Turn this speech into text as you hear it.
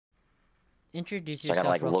Introduce So I gotta,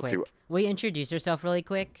 yourself like, real look quick. through- Will you introduce yourself really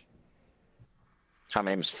quick? Hi,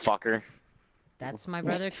 my name is Fucker. That's my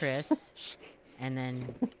brother Chris. And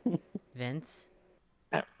then Vince.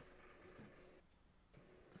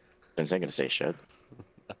 Vince ain't gonna say shit.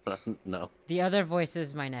 No. The other voice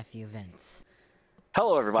is my nephew, Vince.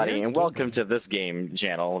 Hello, everybody, Sir and welcome Gibby. to this game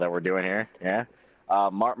channel that we're doing here. Yeah,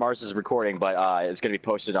 Mars is recording, but it's gonna be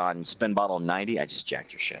posted on Spin Bottle 90. I just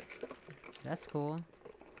jacked your shit. That's cool.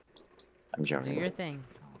 I'm joking. Do your thing.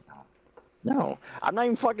 No, I'm not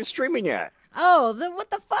even fucking streaming yet. Oh, what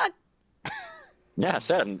the fuck? Yeah, I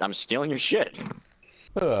said I'm stealing your shit.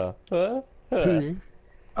 Uh. Oh, hey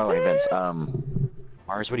Vince.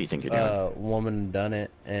 Mars, what do you think you're doing? Woman done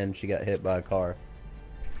it, and she got hit by a car.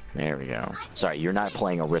 There we go. Sorry, you're not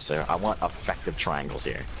playing Orisa. I want effective triangles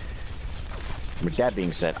here. With that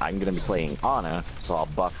being said, I'm gonna be playing Ana, so I'll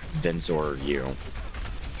buff Vince or you.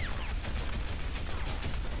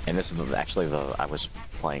 And this is actually I was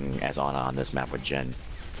playing as Ana on this map with Jen.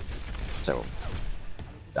 So,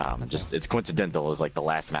 just it's coincidental. It was like the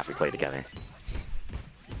last map we played together.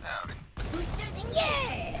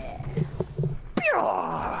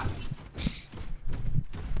 Yeah.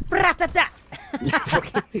 Bratata!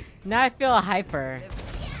 Now I feel hyper.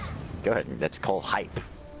 Go ahead. That's called hype.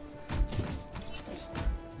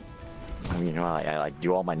 I mean, you know, I like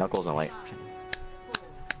do all my knuckles and like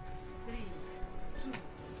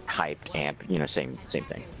hype, amp. You know, same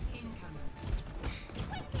thing.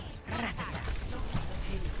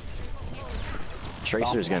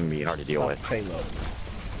 Tracer's gonna be hard to deal with. Payload.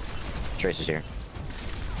 Tracer's here.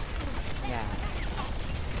 Yeah.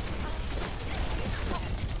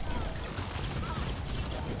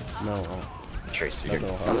 No. Tracer's No, here.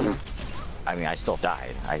 no, I mean, I still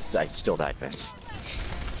died. I still died, Vince.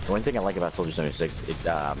 The one thing I like about Soldier 76,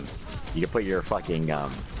 you can put your fucking your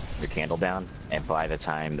candle down, and by the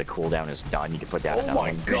time the cooldown is done, you can put down Oh another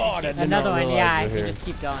my one. God, I did Another not one, realize yeah, you're if you here. just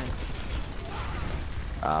keep going.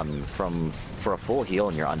 For a full heal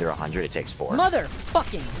and you're under 100, it takes 4.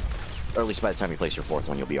 Motherfucking! Or at least by the time you place your 4th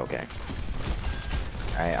one, you'll be okay.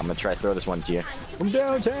 Alright, I'm gonna try to throw this one to you. From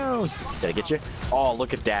downtown! Did I get you? Oh,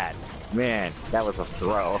 look at that. Man, that was a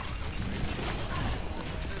throw.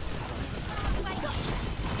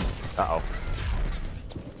 Uh-oh.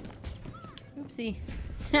 Oopsie.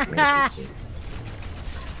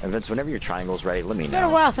 And Vince, whenever your triangle's ready, let me It's been a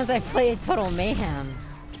know. while since I played Total Mayhem.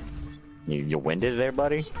 You winded there,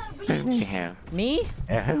 buddy? Yeah. Me?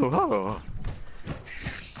 Whoa.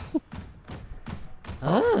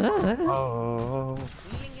 Oh.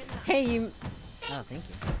 Hey, you... Oh, thank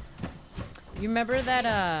you. You remember that,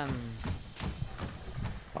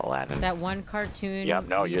 Aladdin. that one cartoon Yep,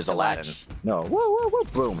 no, we use used to Aladdin. watch? No, whoa, whoa, whoa,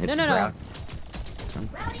 boom, hits No, the no, no. ground.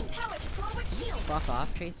 Fuck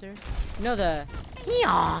off, Tracer. No, the...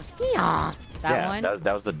 Eeyaw, eeyaw. That Yeah, one?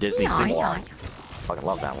 that was the Disney Eeyaw, sing-along. eeyaw. Fucking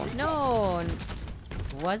love that one. No.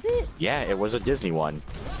 Was it? Yeah, it was a Disney one.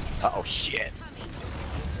 Uh-oh, shit.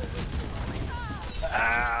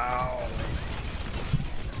 Ow.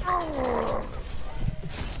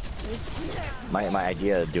 My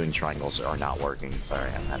idea of doing triangles are not working. Sorry,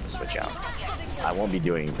 I'm having to switch out. I won't be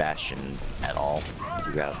doing Bastion at all.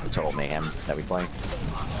 We got the Total Mayhem that we play.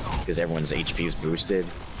 Because everyone's HP is boosted,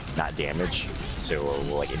 not damage. So,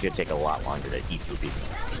 like, it's gonna take a lot longer to eat through people.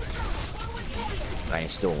 I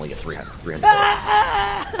still only get 300.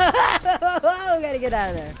 Oh, gotta get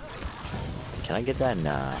out of there. Can I get that in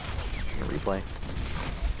replay?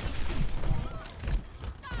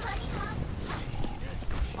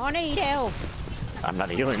 I need help. I'm not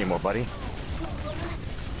a healer anymore, buddy.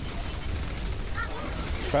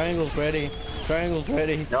 Triangle's ready. Triangle's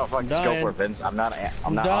ready. No, fuck, just go for it, Vince. I'm not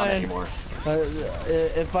on dying. anymore.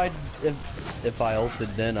 If I ulted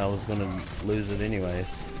then, I was gonna lose it anyways.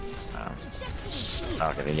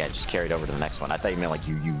 Okay, then yeah, just carry it over to the next one. I thought you meant like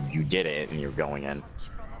you did it and you're going in.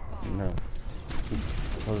 No.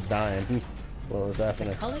 I was dying. What was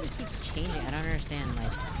happening? Color keeps changing. I don't understand,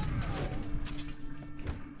 like...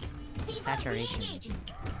 Saturation.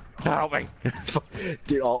 Oh my...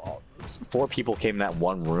 Dude, 4 people came in that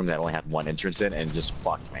one room that only had one entrance in and just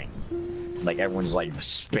fucked me. Like, everyone's like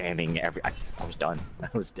spamming I was done. I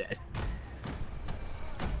was dead.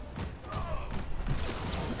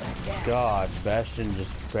 God, Bastion just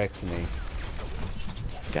wrecked me.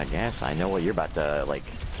 God, yes, I know what you're about to, like,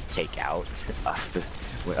 take out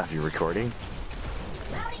of your recording.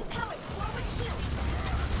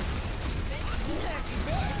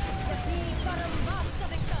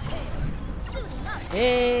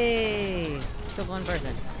 Hey! Killed one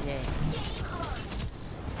person. Yay.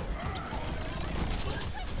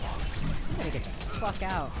 I gotta get the fuck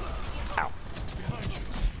out. Ow.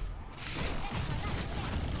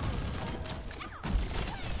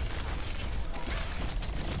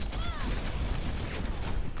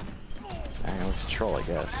 troll, I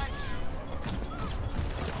guess.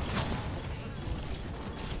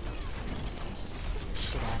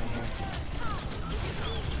 Shit out of here.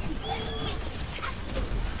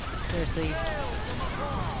 Seriously.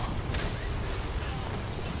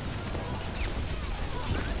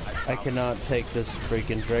 I cannot take this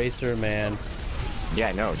freaking Tracer, man. Yeah,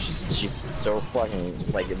 I know. She's so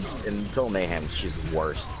fucking like in Total Mayhem. She's the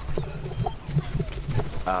worst.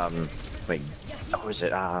 Like, what was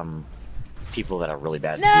it? People that are really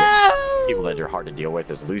bad. No! People that are hard to deal with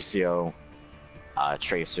is Lucio,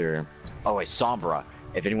 Tracer. Oh, wait, Sombra.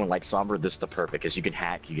 If anyone likes Sombra, this is the perfect because you can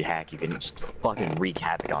hack, you can just fucking wreak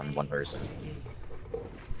havoc on one person.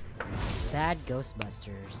 Bad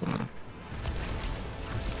Ghostbusters.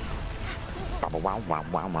 Wow, wow,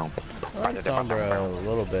 wow, wow. I like Sombra a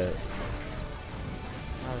little bit.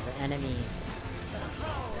 That was an enemy.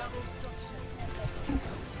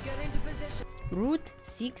 Route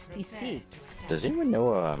 66. Does anyone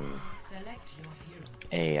know a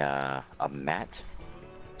Matt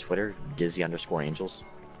Twitter Dizzy_Angels?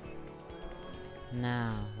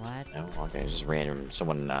 No, what? No, okay, just random.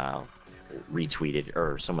 Someone retweeted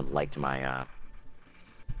or someone liked my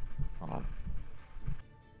hold on.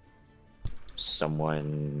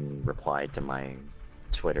 Someone replied to my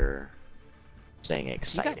Twitter saying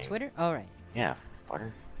exciting. You got Twitter? Oh, right. Yeah,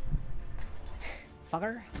 fucker.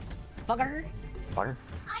 Fucker. Fucker. Fucker.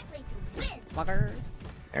 Fucker.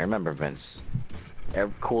 And remember, Vince,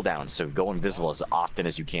 cool down, so go invisible as often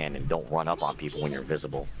as you can and don't run up on people when you're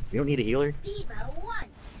invisible. You don't need a healer.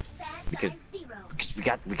 Because we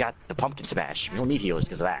got the pumpkin smash. We don't need healers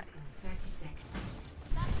because of that.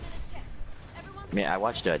 I mean, I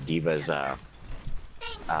watched Diva's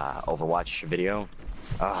Overwatch video.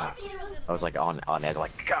 I was like on edge,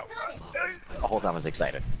 like go. The whole time I was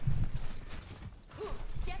excited.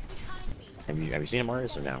 Have you seen it,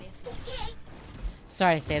 Marius, or no?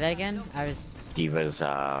 Sorry, say that again. I was Diva's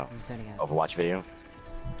zoning out. Overwatch video.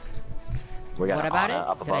 We got What about Ana it?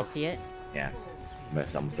 up Did above. I see it? Yeah. I'm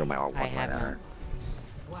gonna throw my R1 I have at not. her.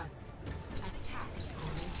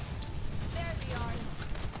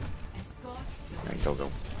 Alright, go.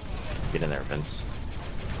 Get in there, Vince.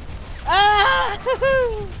 Ah!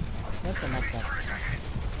 That's a messed up.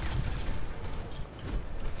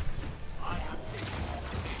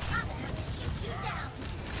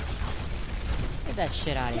 Get that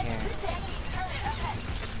shit out of here.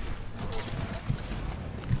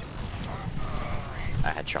 I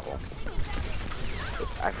had trouble.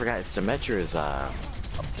 I forgot Symmetra's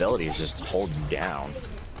ability is just to hold you down,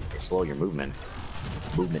 slow your movement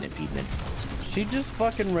impediment. She just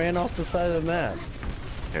fucking ran off the side of the map.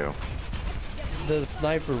 Who? The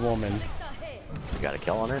sniper woman. You got a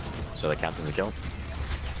kill on her, so that counts as a kill.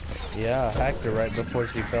 Yeah, I hacked her right before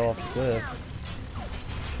she fell off the cliff.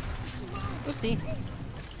 Oopsie.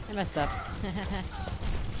 I messed up.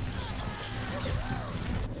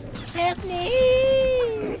 Help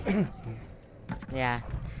me! Yeah.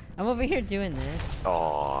 I'm over here doing this.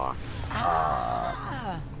 Oh,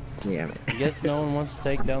 Ah. damn it. I guess no one wants to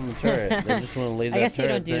take down the turret. They just want to leave I that guess you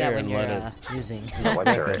don't turret do that there when and you're let it. using. No, what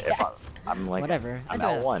turret? If Yes. I'm like, Whatever. I I'm do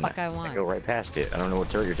out what the one. fuck I want. go right past it. I don't know what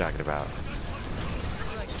turret you're talking about.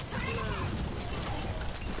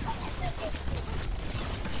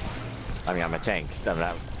 I mean, I'm a tank.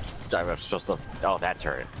 I'm supposed to. Oh, that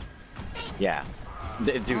turret. Yeah.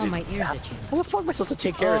 Dude, Oh, my ears itching. How the fuck am I supposed to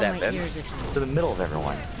take care of Oh, that, my Vince? ears itching. It's in the middle of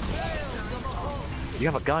everyone. You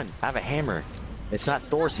have a gun. I have a hammer. It's not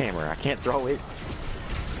Thor's hammer. I can't throw it.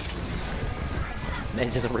 And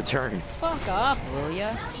it doesn't return. Fuck off, will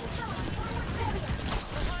ya?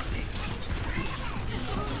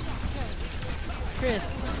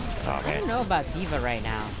 Chris, Oh, I man. don't know about Diva right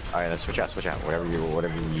now. All right, let's switch out. Whatever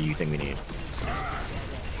you think we need.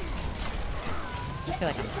 I feel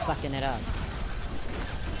like I'm sucking it up.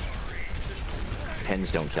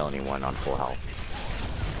 Pens don't kill anyone on full health.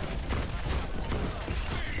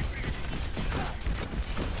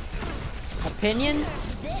 Opinions?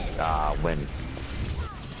 When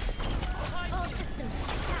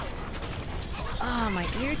Ah, my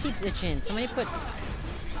ear keeps itching. Somebody put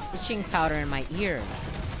itching powder in my ear.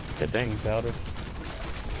 good thing. Powder.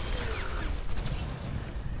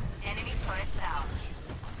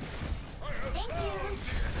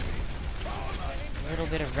 A little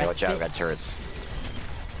bit of Hey, watch out, we respite. got turrets.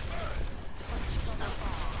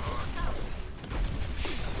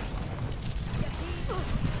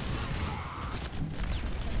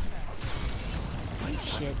 Oh,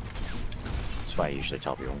 shit. That's why I usually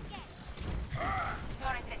tell people. I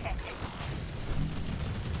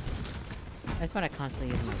just want to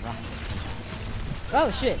constantly use my rockets.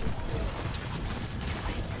 Oh, shit.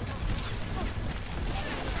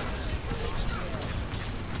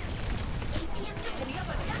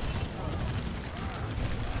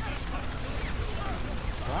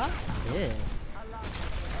 this?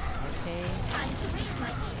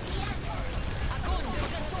 Okay.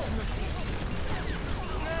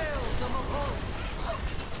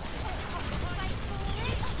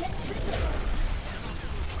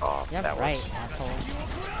 Oh, Yep, that right, works. asshole.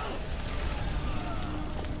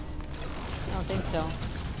 I don't think so.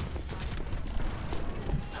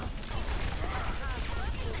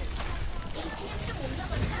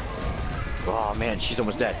 Oh man, she's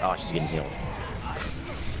almost dead. Oh, she's getting healed.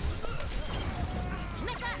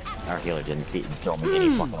 Our healer didn't keep filming any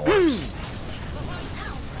fucking orbs.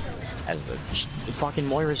 As the fucking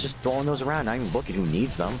Moira's just throwing those around, not even looking who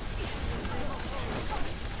needs them.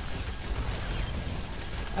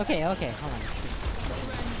 Okay, hold on. This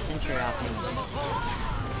sentry off me.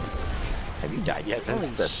 Have you died yet,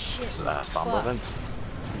 Vince? That's Sombra, Vince?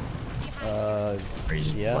 Or you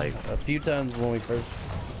just, Yeah, like, a few times when we first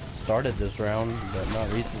started this round, but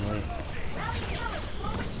not recently.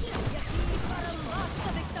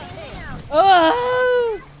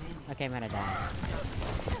 Oh! Okay, I'm gonna die.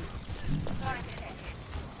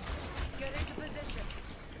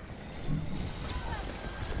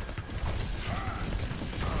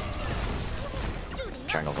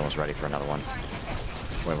 Triangle's almost ready for another one.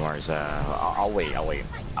 Wait, Mars, I'll wait.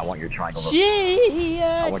 I want your triangle.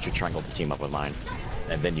 I want your triangle to team up with mine,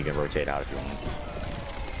 and then you can rotate out if you want.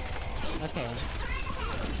 Okay.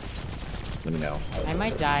 Let me know. I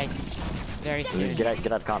might die very soon. Get out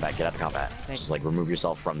of combat. Get out of combat. Thanks. Just like remove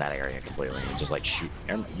yourself from that area completely. And just like shoot.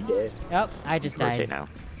 You did. Oh, I just Rotate died. now.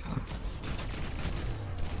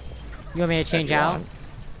 You want me to change If you out? want.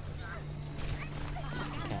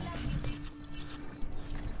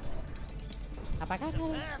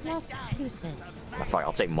 Los luces. Oh, fuck,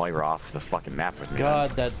 I'll take Moira off the fucking map with me. God,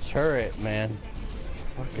 that turret, man.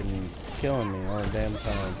 Fucking killing me all the damn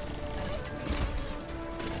time.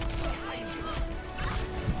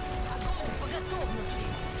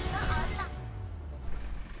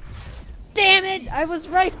 Damn it! I was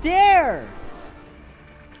right there!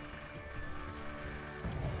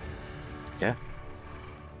 Yeah.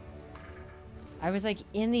 I was like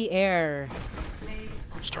in the air,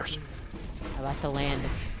 Stars. about to land.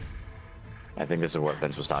 I think this is what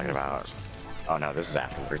Vince was talking about. Oh no, this is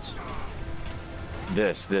afterwards.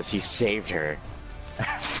 This, he saved her.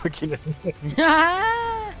 Freaking.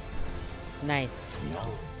 Nice.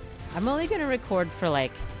 I'm only gonna record for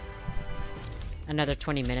like another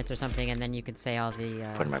 20 minutes or something, and then you can say all the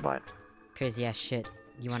Put in my butt. crazy ass shit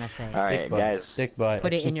you wanna say. Alright, guys. Sick butt.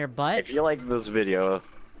 Put it in your butt. If you like this video,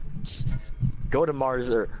 just go to Mars,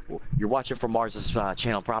 or you're watching from Mars's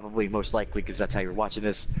channel, probably, most likely, because that's how you're watching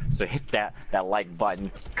this. So hit that like button,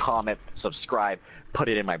 comment, subscribe, put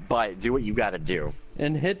it in my butt, do what you gotta do.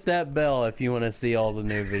 And hit that bell if you want to see all the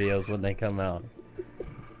new videos when they come out.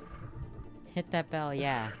 Hit that bell,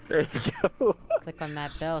 yeah. There you go. Click on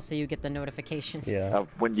that bell so you get the notifications. Yeah.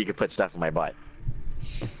 When you can put stuff in my butt.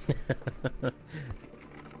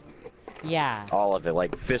 Yeah. All of it,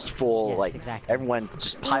 like fistful, Yes, like exactly. everyone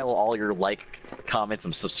just pile all your like, comments,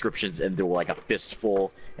 and subscriptions into like a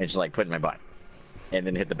fistful, and just like put it in my butt, and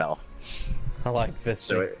then hit the bell. I like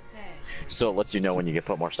fisting. So it lets you know when you can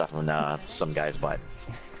put more stuff in some guy's butt.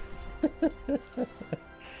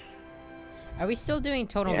 Are we still doing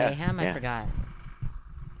Total Yeah, Mayhem? I yeah. forgot.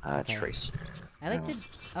 Okay. Trace. I like to.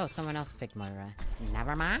 Oh, someone else picked Moira.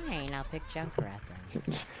 Never mind. I'll pick Junkrat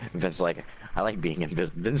then. Vince, like, I like being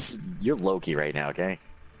invisible. Vince, you're Loki right now, okay?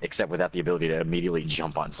 Except without the ability to immediately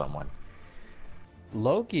jump on someone.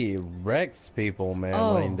 Loki wrecks people,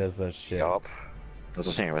 man, when he does that shit. Yup. That's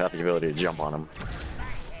what I'm saying, without the ability to jump on them.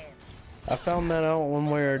 I found that out when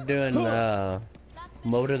we were doing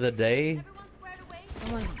mode of the day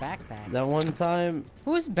Someone's backpack. that one time,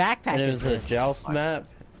 Whose backpack and it is was this? a joust map,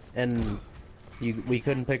 and we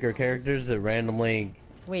couldn't pick our characters. It randomly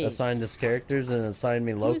Wait. assigned us characters and assigned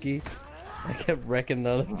me Loki. I kept wrecking the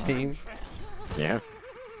other team. Yeah.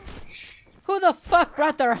 Who the fuck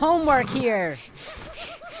brought their homework here?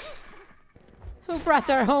 Who brought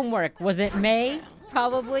their homework? Was it May?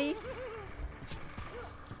 Probably.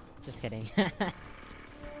 Just kidding.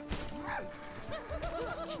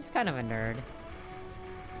 She's kind of a nerd.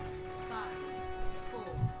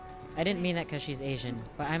 I didn't mean that because she's Asian,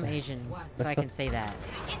 but I'm Asian, so I can say that.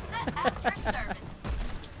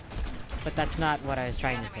 But that's not what I was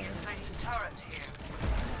trying to say.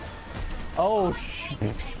 Oh shit!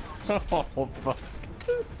 Oh fuck!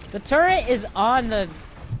 The turret is on the...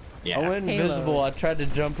 Yeah. I went invisible. I tried to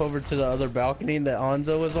jump over to the other balcony that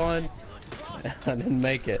Hanzo was on. I didn't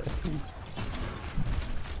make it.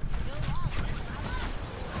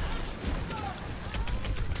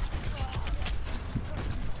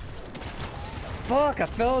 fuck? I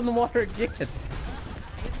fell in the water again.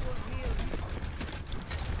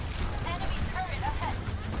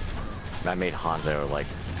 I made Hanzo like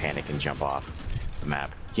panic and jump off the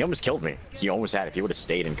map. He almost killed me. He almost had. If he would have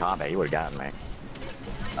stayed in combat, he would have gotten me.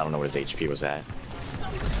 I don't know what his HP was at.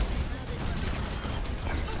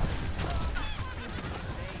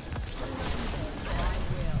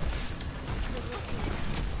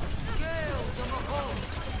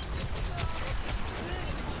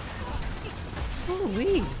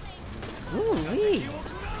 Ooh-wee. Ooh-wee.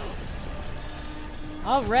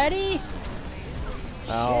 Already?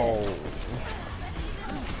 Oh.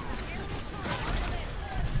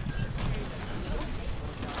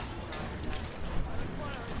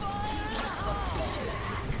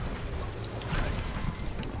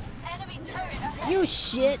 You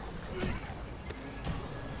shit!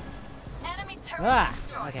 Ah!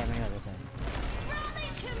 Okay, I'm gonna go this way.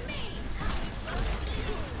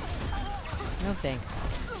 No thanks.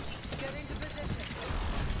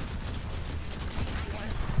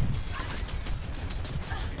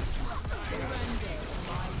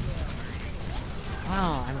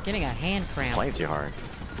 Wow, I'm getting a hand cramp. Playing too hard.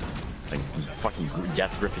 Like fucking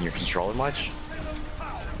death gripping your controller much?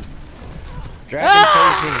 Dragon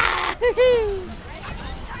chasing.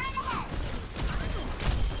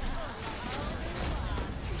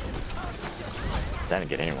 That didn't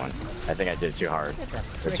get anyone. I think I did it too hard.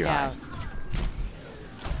 Or too high.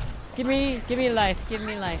 Give me life, give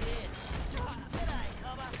me life.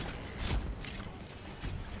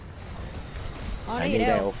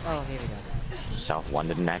 Tornado. Oh, here we go. South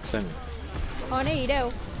London accent.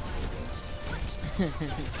 Tornado.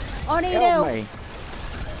 Help Tornado. me.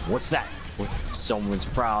 What's that? Someone's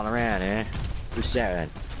prowling around, eh? Who's that?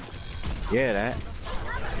 Yeah, that.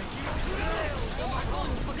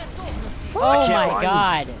 Oh my run.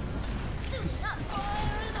 god.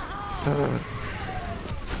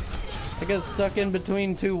 I got stuck in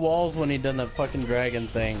between two walls when he done that fucking dragon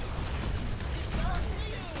thing.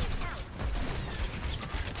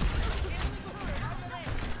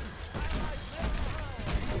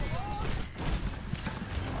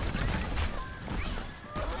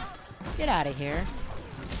 Get out of here.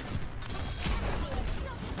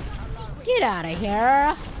 Get out of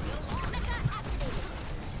here.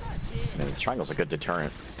 Man, the triangle's a good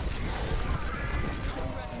deterrent.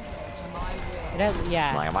 It has,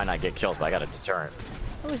 yeah. Like, I might not get killed, but I got a deterrent.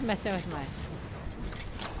 Who's messing with my...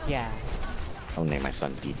 Yeah. I'll name my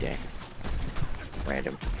son D-Day.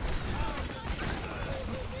 Random.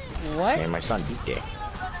 What? Name my son D-Day.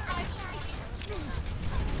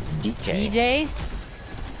 D-Day. DJ?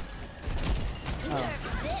 Oh.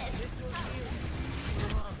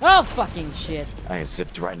 Oh, fucking shit. I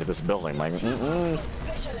zipped right into this building, like,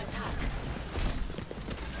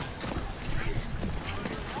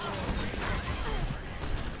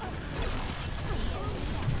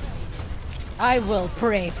 I will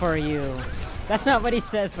pray for you. That's not what he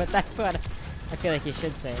says, but that's what I feel like he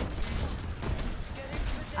should say.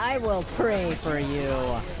 I will pray for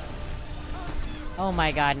you. Oh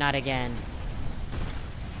my god, not again.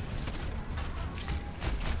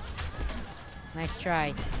 Nice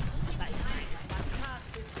try.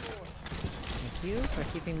 Thank you for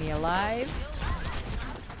keeping me alive.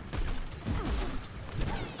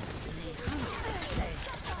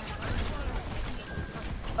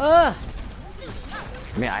 Ugh!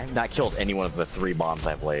 I mean, I have not killed any one of the 3 bombs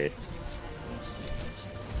I've laid.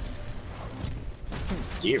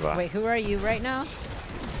 Diva. Wait, who are you right now?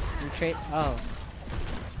 You trade. Oh.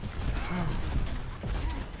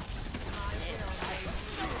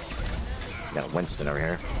 Got a Winston over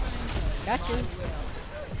here. Gotchas.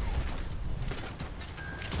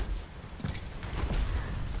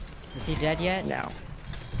 Is he dead yet? No.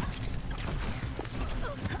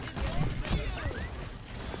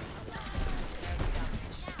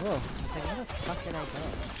 Whoa. I was like, where the fuck did I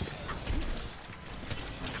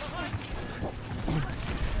go?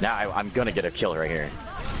 Now I'm gonna get a kill right here.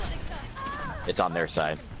 It's on their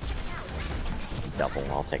side. Double.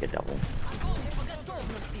 I'll take a double.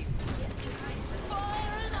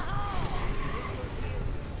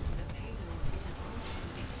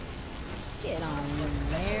 Get on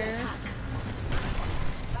there.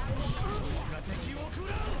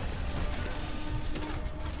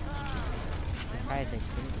 Surprised I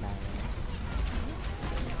didn't die.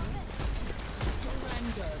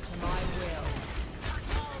 Surrender to my will.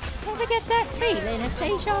 Don't forget that feeling of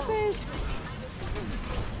deja vu.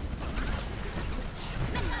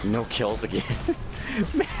 No kills again.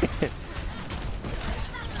 Man.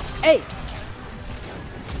 Hey!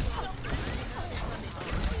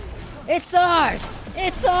 It's ours!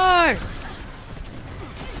 It's ours!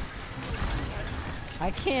 I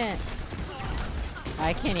can't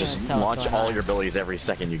even Just tell what's launch going all on. your abilities every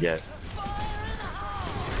second you get.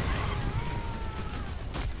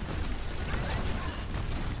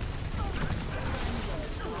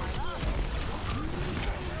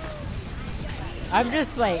 I'm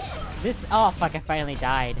just like, this. Oh fuck! I finally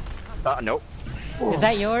died. Nope. Is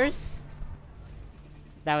that yours?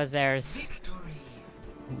 That was theirs.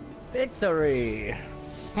 Victory!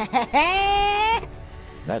 That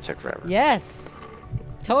took forever. Yes.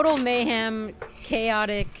 Total mayhem,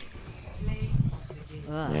 chaotic. Yeah,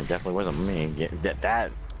 Ugh. it definitely wasn't me.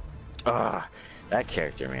 Yeah, that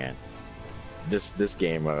character, man. This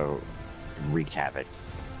game wreaked havoc.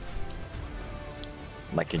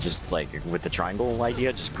 Like, it just, like, with the triangle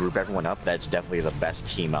idea, just group everyone up. That's definitely the best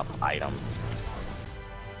team up item.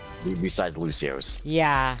 Besides Lucio's.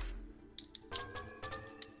 Yeah.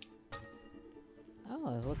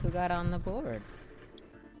 Oh, look who got on the board.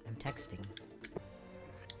 I'm texting.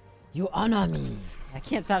 You honor me. I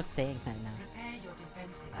can't stop saying that now.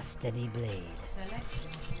 A steady blade.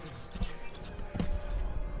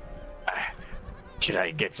 Should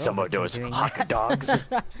I get some of Robots are those doing hawk that. dogs?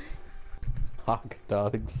 Hawk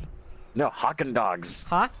dogs. No, hawking dogs.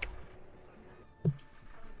 Hawk?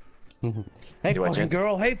 Hey, Do I fucking gen-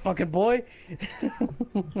 girl. Hey, fucking boy.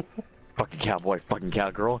 Fucking cowboy, fucking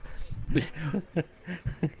cowgirl.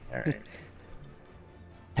 Alright.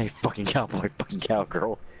 Hey, fucking cowboy, fucking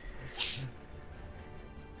cowgirl.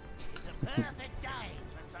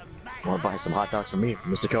 Wanna buy some hot dogs for me,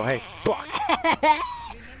 Mr. Kohei? Fuck!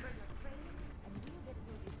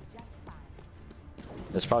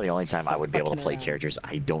 That's probably the only time I would be able to fucking play around. characters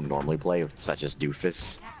I don't normally play, such as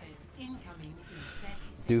Doofus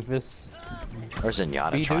Doofus. or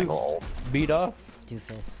Zenyatta Be Triangle. Beat off.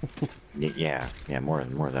 Doofus. Yeah, more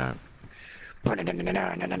of that.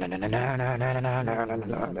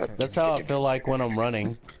 That's how I feel like when I'm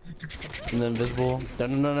running. And invisible.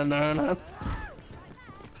 Dun-dun-dun-dun-dun-dun.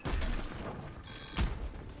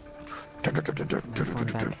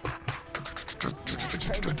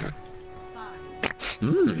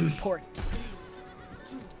 Port.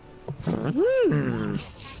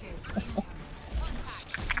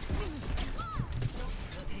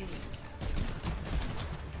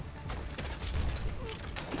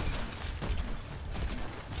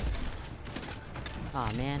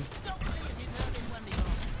 Aw, man.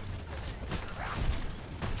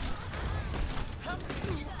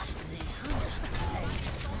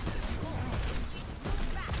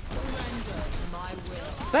 Surrender to my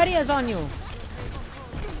will. Barriers on you!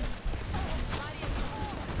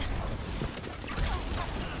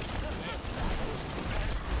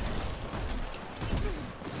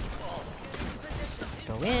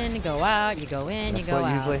 Go in, go out, you go in, you That's go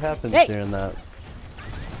what out. usually happens Hey! during that.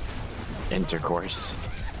 Intercourse.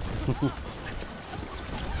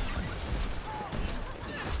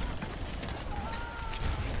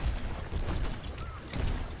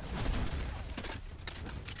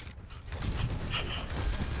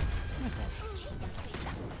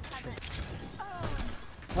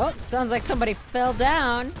 Oh, sounds like somebody fell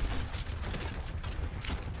down.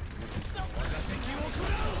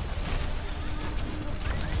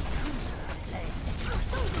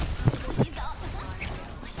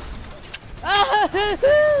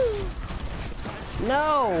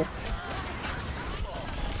 No!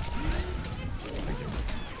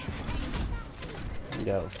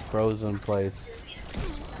 Yo, frozen place.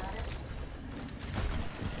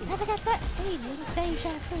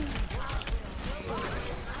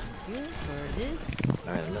 Here for this.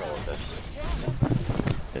 I'm in the middle of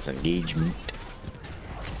this engagement.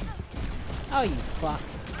 Oh, you fuck.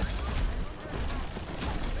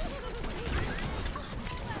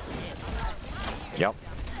 Yep.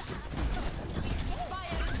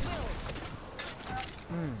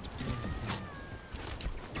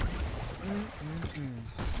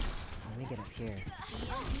 Let me get up here.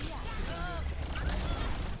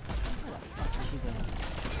 Where the fuck is she going?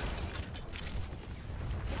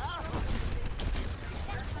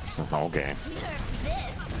 Okay.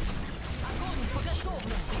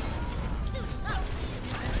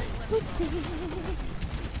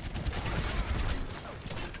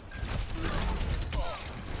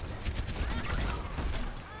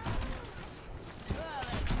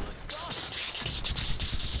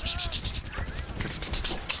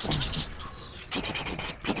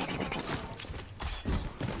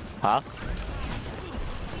 Huh?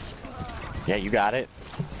 Yeah, you got it.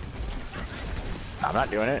 I'm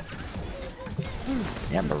not doing it.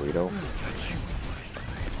 Yeah, burrito.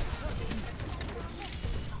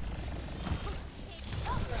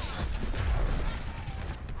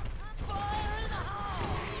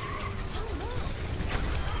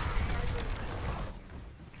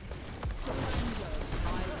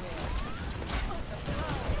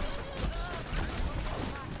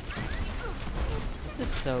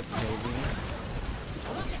 so crazy.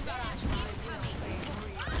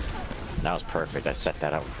 That was perfect. I set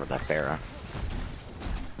that up for that Pharah.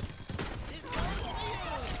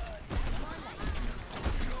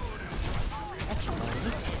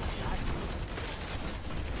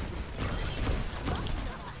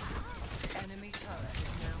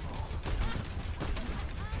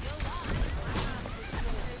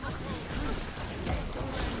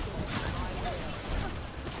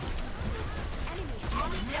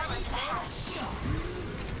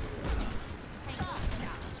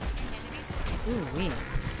 Ooh, wee.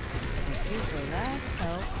 Thank you for that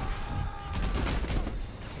help.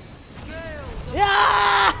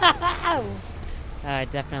 Yeah! Oh, I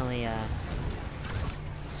definitely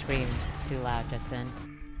screamed too loud just then.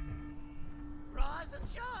 Rise and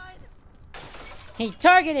shine. He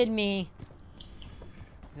targeted me!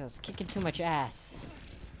 I was kicking too much ass.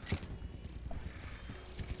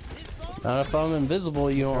 Not if I'm invisible,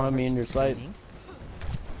 you don't have me in your sights.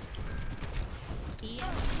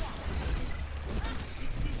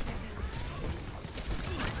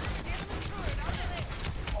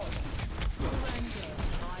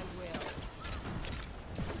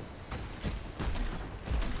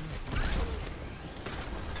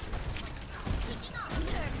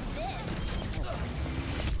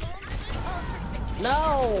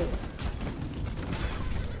 No!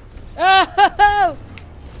 Oh!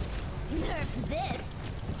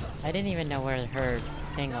 I didn't even know where her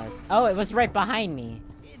thing was. Oh, it was right behind me.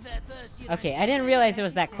 Okay, I didn't realize it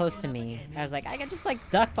was that close to me. I was like, I could just like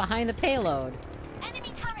duck behind the payload.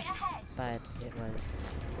 Enemy turret ahead. But it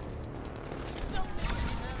was...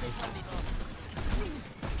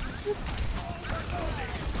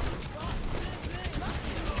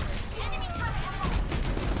 Enemy turret ahead.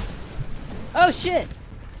 Oh shit!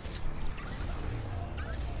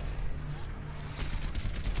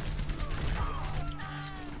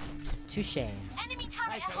 Touche. Enemy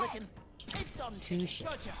turret ahead. Touche.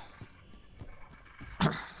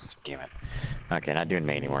 Damn it. Okay, not doing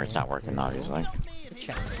main anymore. It's not working, obviously.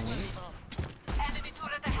 Checkpoint. Enemy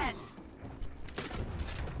turret ahead.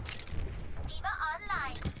 Diva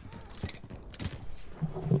online.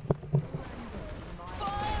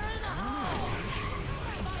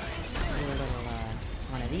 Do a little,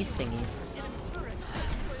 one of these thingies.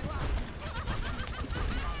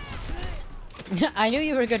 I knew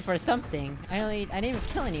you were good for something. I didn't even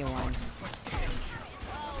kill anyone.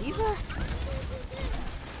 Diva?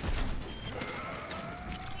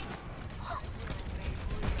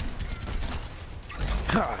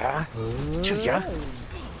 Yeah.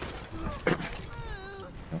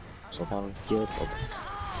 So far, good.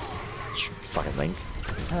 Fucking Link.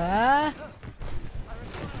 Huh?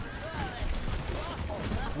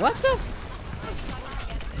 What the?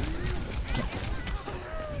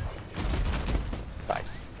 Bye.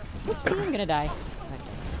 Oopsie, I'm gonna die.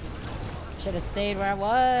 Okay. Should have stayed where I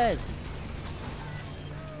was.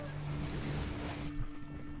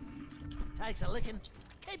 Takes a licking,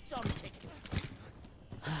 keeps on ticking.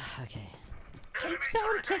 Okay. Keeps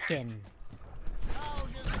on ticking. I'll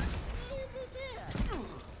just leave this here.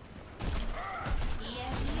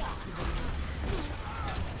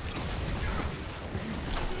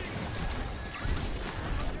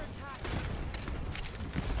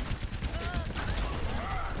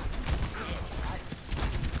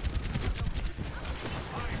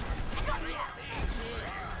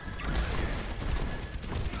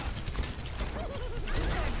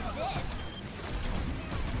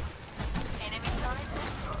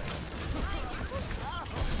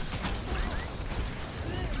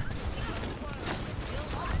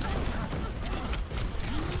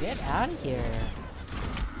 Get out of here.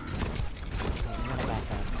 Okay, I'm gonna back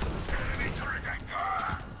up.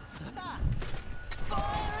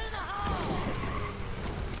 Fire in the hole!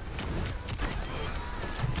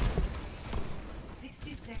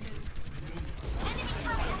 60 seconds. Enemy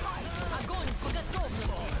turret ahead. Огонь по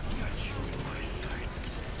готовности.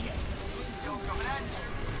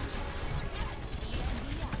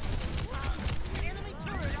 Enemy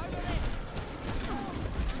turret over there!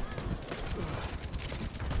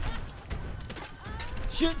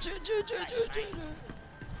 Shit.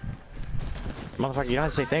 Motherfucker, you don't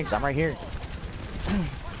have to say thanks. I'm right here. Enemy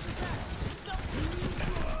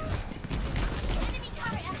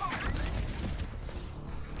turret ahead.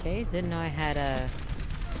 Okay, didn't know I had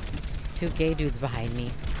two gay dudes behind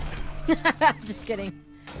me. Just kidding.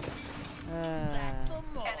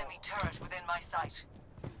 Enemy turret within my sight.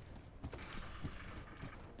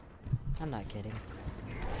 I'm not kidding.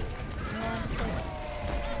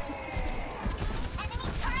 Enemy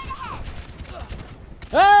turret ahead.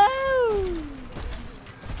 Oh!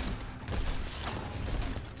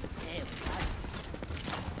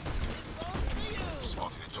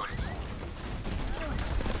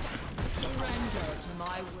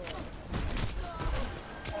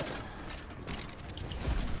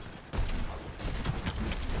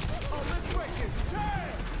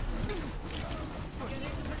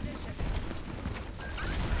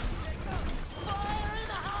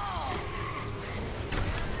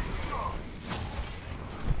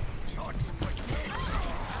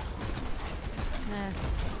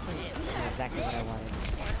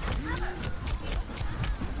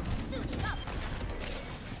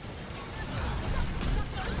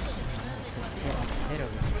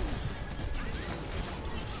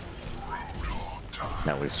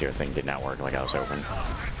 That Lucio thing did not work like I was hoping.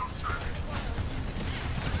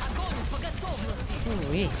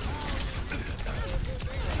 Ooh-wee.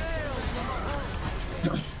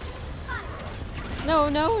 No,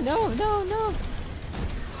 no, no, no, no.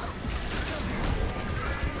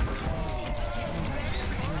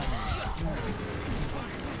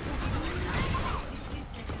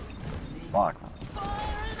 Fuck.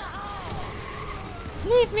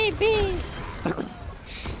 Leave me be.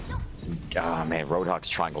 Ah, man, Roadhog's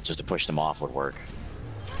triangle just to push them off would work.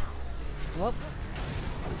 Whoop.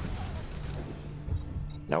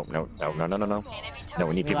 No, no, no, no, no, no, no. No,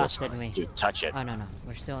 we need We people lost, didn't we? to touch it. Oh, no, no.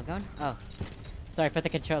 We're still going? Oh. Sorry, put the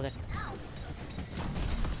controller.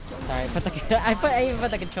 Sorry, put the I even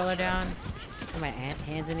put the controller down. Put my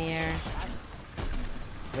hands in the air.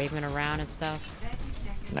 Waving around and stuff.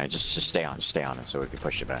 No, just stay on it so we can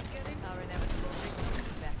push it back.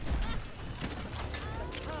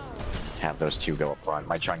 Have those two go up front.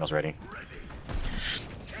 My triangle's ready.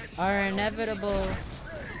 Are inevitable.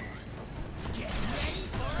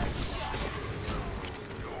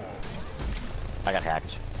 I got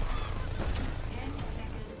hacked.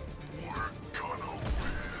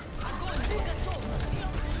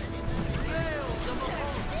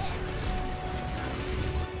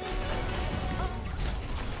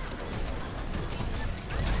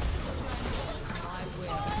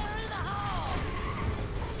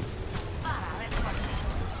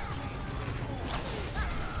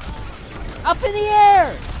 Up in the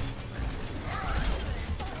air!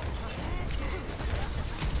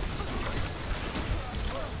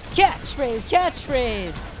 Catchphrase,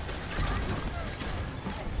 catchphrase!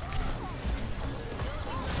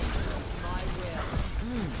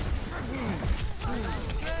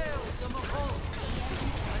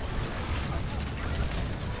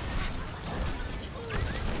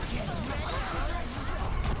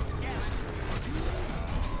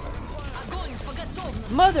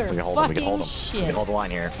 Mother We can hold him, we can hold fucking him. shit. We can hold the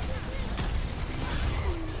line here.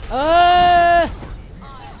 No.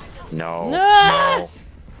 No! No.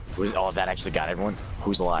 Oh, that actually got everyone?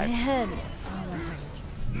 Who's alive? Man,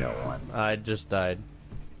 No one. I just died.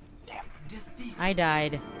 Damn. I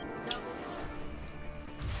died.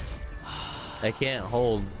 I can't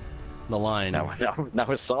hold the line. That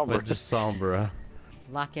was somber. But just Sombra.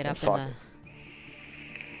 Lock it up Fuck. in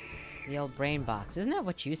the old brain box. Isn't that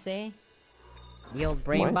what you say? The old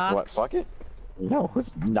brain What? box? What? Fuck it? No,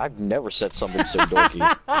 I've never said something so dorky.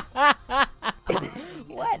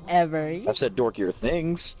 Whatever. You I've said dorkier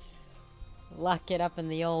things. lock it up in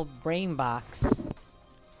the old brain box.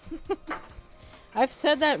 I've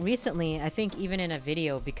said that recently, I think even in a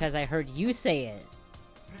video, because I heard you say it.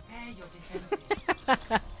 Prepare your defenses.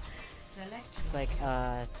 Select It's like,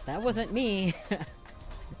 that wasn't me.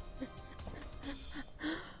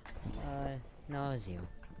 No, it was you.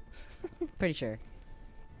 Pretty sure.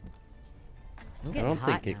 I'm I getting don't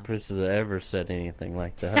hot think now. Chris has ever said anything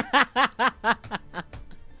like that.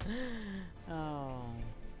 Oh,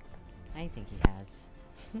 I think he has.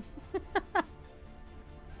 It's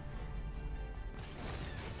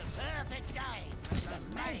a perfect day for some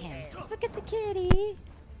mayhem. Look at the kitty.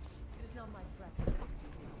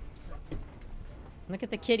 Look at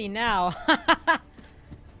the kitty now.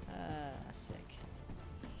 Sick.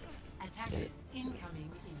 attackers incoming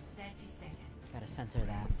in 30 seconds. Gotta censor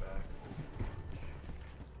that.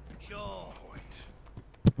 Sure.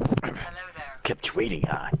 Hello there. Kept waiting,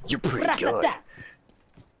 huh? You're pretty good.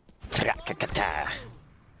 Ratata.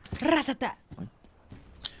 Ratata.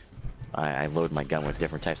 I load my gun with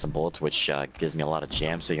different types of bullets, which gives me a lot of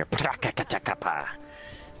jam, so you're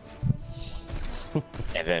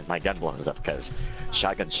and then my gun blows up because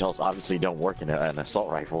shotgun shells obviously don't work in an assault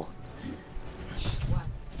rifle.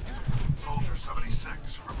 Soldier 76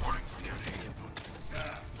 reporting for duty.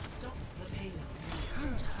 Stop the payload.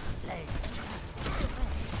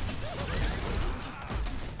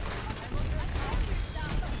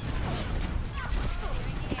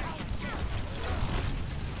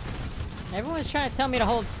 Everyone's trying to tell me to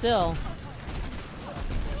hold still.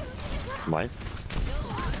 What?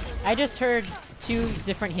 I just heard two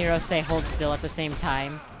different heroes say hold still at the same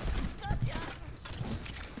time.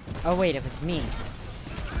 Oh wait, it was me.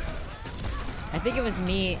 I think it was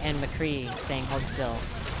me and McCree saying hold still.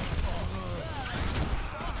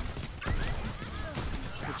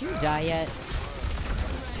 Did you die yet?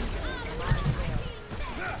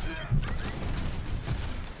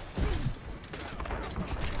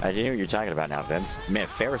 I didn't know what you're talking about now, Vince. Man,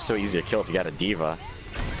 Pharah's so easy to kill if you got a diva.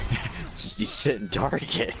 It's just you sit and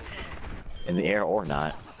target in the air or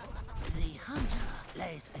not. The hunter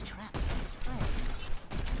lays a trap for his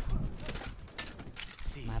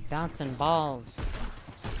prey. My bouncing balls.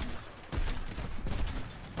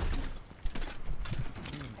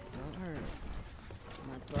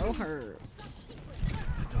 so hurts.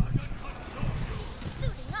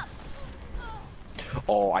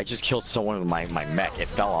 Oh, I just killed someone with my mech. It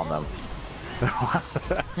fell on them.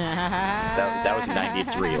 that was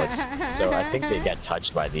 93. Like, so I think they got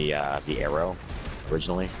touched by the arrow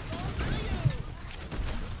originally.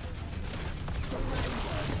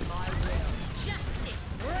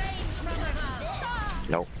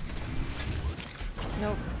 Nope.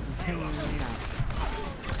 Nope.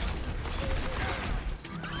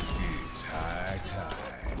 It's high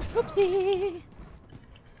time. Oopsie.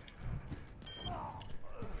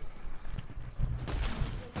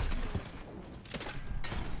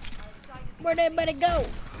 Where'd everybody go?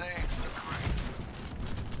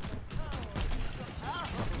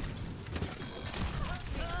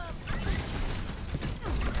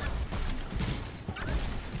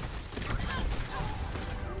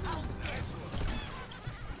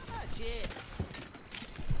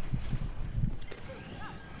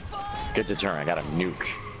 Good deterrent. I got a nuke.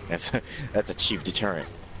 That's a cheap deterrent.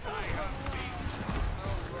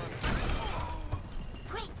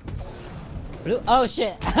 Blue. Oh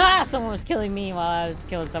shit! Someone was killing me while I was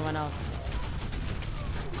killing someone else.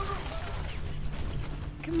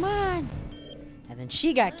 Come on! And then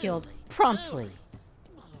she got killed promptly.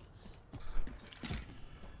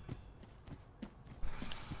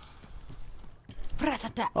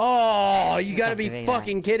 Oh, you gotta be activate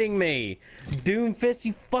fucking kidding me. Doomfist,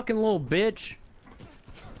 you fucking little bitch.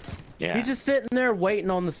 Yeah. He's just sitting there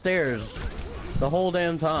waiting on the stairs the whole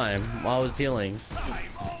damn time while I was healing.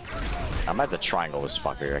 I'm at the triangle, this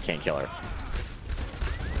fucker. I can't kill her.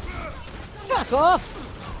 Fuck off!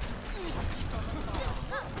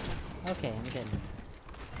 Okay, I'm getting it.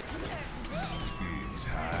 It's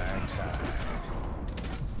high time.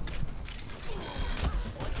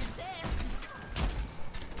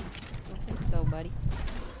 I think so, buddy.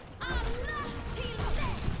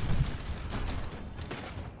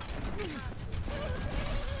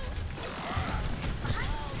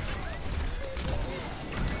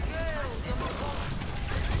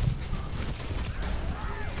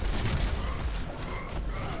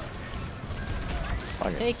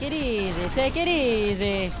 Okay. Take it easy, take it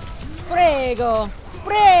easy. Prego,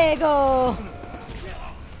 prego.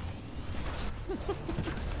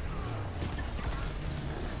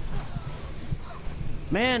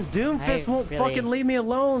 Man, Doomfist won't really- fucking leave me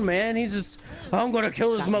alone, man. He's just, I'm gonna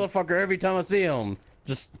kill this motherfucker every time I see him.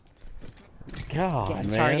 Just, God, Getting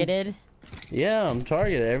man. targeted. Yeah, I'm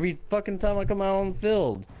targeted every fucking time I come out on the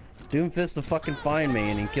field. Doomfist will fucking find me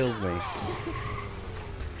and he kills me.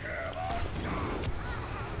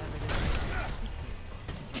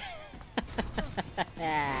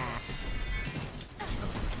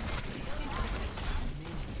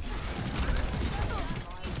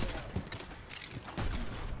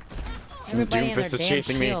 Everybody and their Doomfist is damn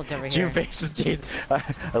chasing me. shields over here. Doomfist is chasing.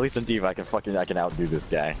 At least in Diva, I can outdo this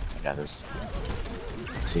guy. I got this.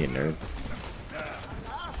 See you, nerd.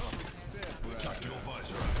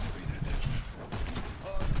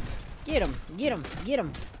 Get him, get him, get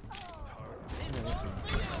him.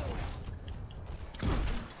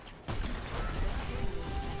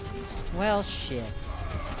 Well, shit.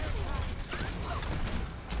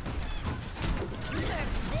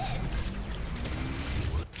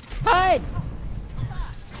 Hide!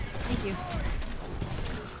 Thank you.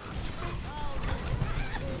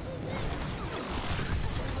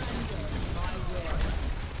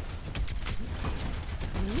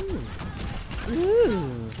 Ooh.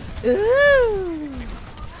 Ooh. Ooh.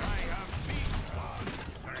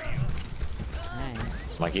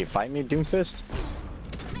 Nice. Like, you fight me, Doomfist?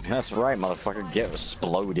 That's right, motherfucker. Get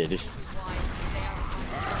exploded.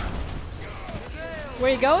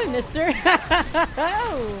 Where you going, mister?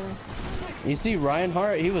 You see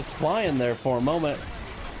Reinhardt? He was flying there for a moment.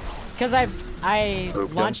 Because I Booped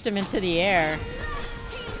him. launched him into the air.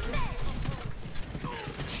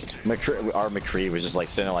 Our McCree was just like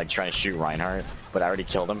sitting there, like trying to shoot Reinhardt, but I already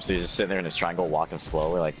killed him, so he's just sitting there in his triangle, walking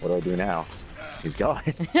slowly. Like, what do I do now? He's going.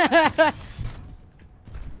 I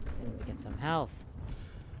need to get some health.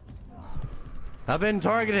 I've been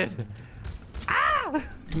targeted. I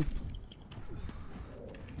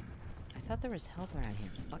thought there was health around here.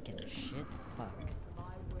 Fucking shit. Fuck.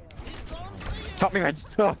 Help me, Reds.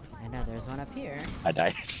 Oh, I know there's one up here. I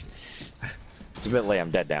died. It's a bit late. I'm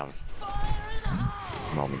dead down.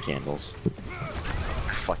 Roll me candles.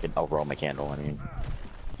 Fucking, oh, roll my candle. I mean,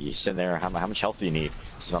 you sit there. How much health do you need?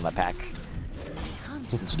 Sit on that pack.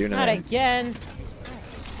 What you doing? Not Today? again.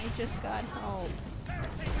 I just got help.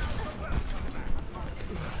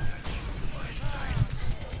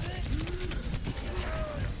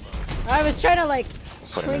 I was trying to like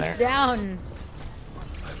Put him in shrink there. down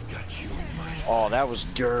Oh, that was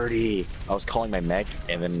dirty. I was calling my mech,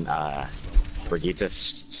 and then Brigitte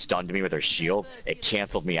stunned me with her shield. It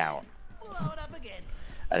canceled me out. Load up again.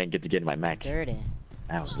 I didn't get to get in my mech. Dirty.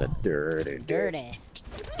 That was the dirty. Dirty.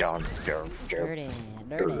 Dirty.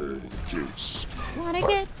 Juice. Wanna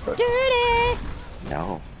get dirty?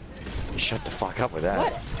 No. Shut the fuck up with that.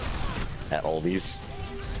 What? That oldies.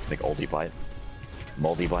 Like oldie bite.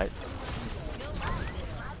 Moldy bite.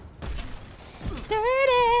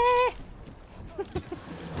 Dirty.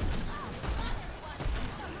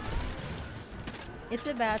 It's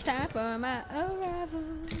about time for my arrival.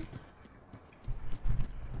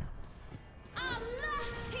 Allah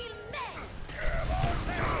teammate.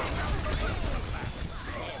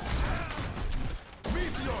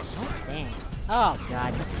 Oh, thanks. Oh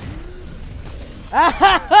god.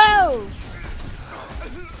 Oh!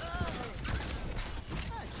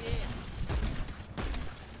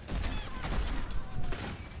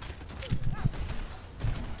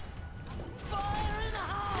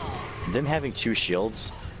 Them having two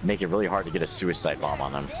shields make it really hard to get a suicide bomb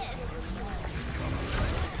on them.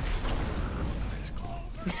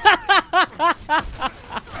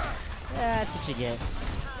 That's what you get.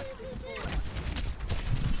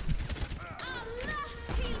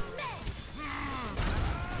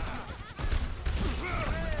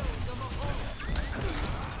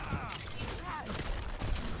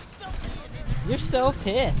 You're so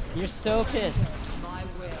pissed. You're so pissed. I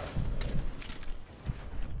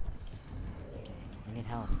need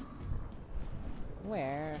help.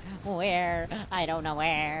 Where? Where? I don't know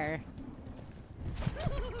where.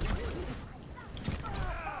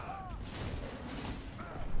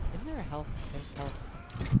 Isn't there a health? There's health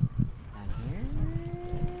down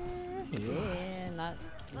here. Yeah, not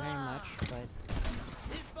very much, but.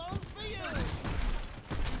 This bone's for you.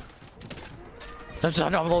 That's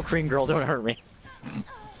not a little green girl. Don't hurt me.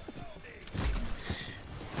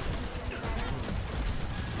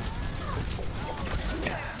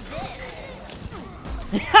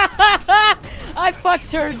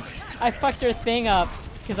 I fucked her thing up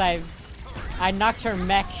because I knocked her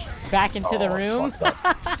mech back into the room.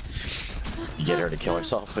 You get her to kill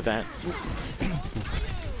herself with that?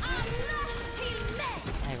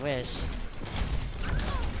 I wish.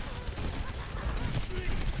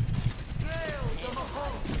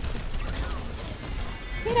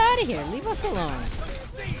 Get out of here! Leave us alone.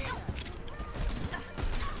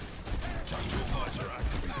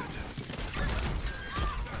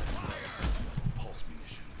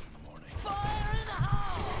 Fire in the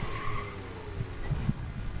hole.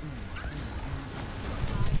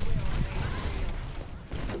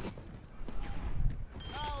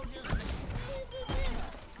 I'll just leave this here.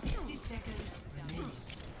 60 seconds remaining.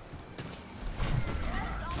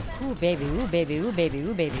 Ooh baby, ooh baby, ooh baby,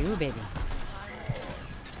 ooh baby, ooh baby.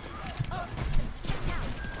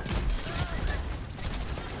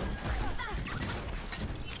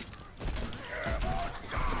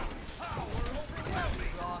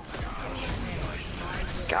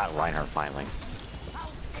 God, Reinhardt finally.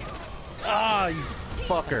 Ah, you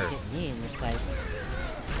fucker. Get me in your sights.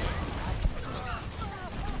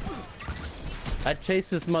 I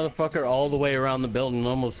chased this motherfucker all the way around the building and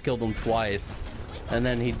almost killed him twice. And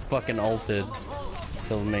then he fucking ulted.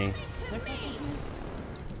 Killed me.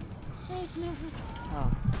 Oh.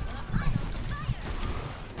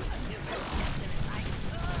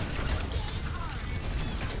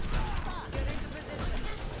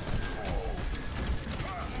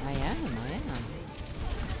 I am.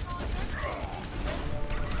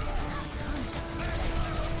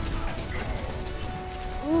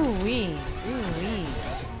 Ooh wee. Ooh wee.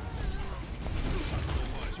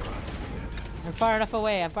 I'm far enough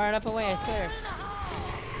away. I swear.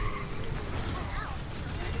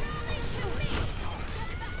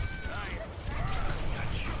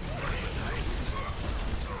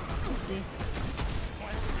 Oopsie.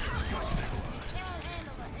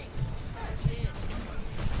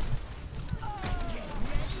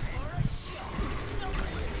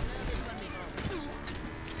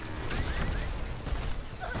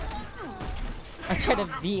 I try to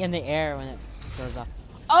be in the air when it goes off.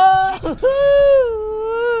 Oh!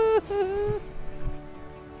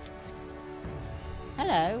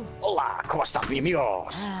 Hello. Hola, ¿cómo estás, mi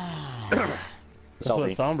amigos? That's what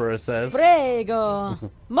Sombra says. Prego.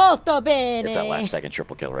 Molto bene. It's that last second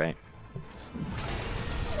triple kill, right?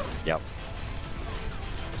 Yep.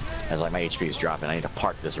 As like my HP is dropping, I need to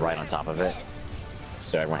park this right on top of it,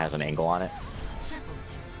 so everyone has an angle on it.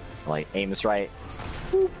 Like aim this right.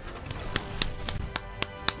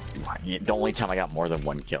 The only time I got more than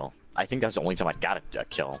one kill. I think that's the only time I got a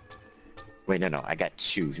kill. Wait, no, I got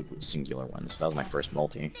 2 singular ones. That was my first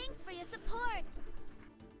multi. Thanks for your support.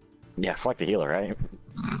 Yeah, fuck the healer, right?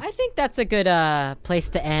 I think that's a good place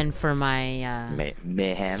to end for my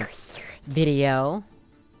Mayhem. video.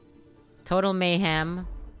 Total mayhem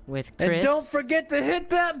with Chris. And don't forget to hit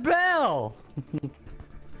that bell!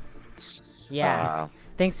 Yeah.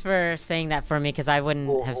 Thanks for saying that for me, because I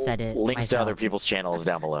wouldn't have said it Links to myself. other people's channels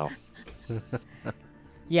down below.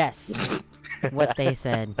 Yes. What they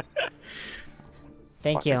said.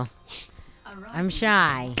 Thank you. I'm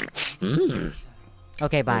shy. Mm.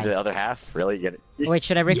 Okay, bye. The other half? Really? You gotta... Wait,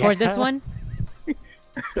 should I record this Yeah. one?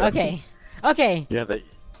 Okay. Okay. You have to,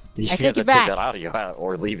 you I have take to it back. that audio out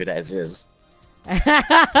or leave it as is.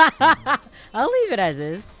 I'll leave it as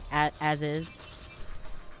is. As is.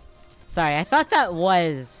 Sorry, I thought that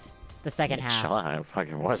was the second half. Shut up, it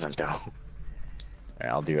fucking wasn't though. Alright,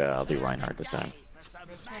 I'll do Reinhardt this time.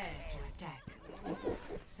 Prepare to attack.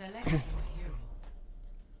 Select your hero.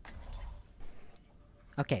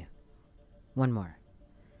 Okay. One more.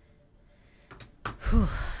 Whew.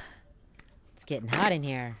 It's getting hot in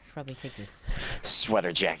here. Should probably take this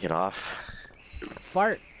Sweater jacket off.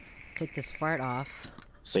 fart. Take this fart off.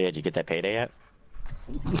 So yeah, did you get that payday yet?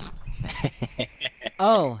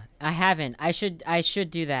 Oh, I haven't. I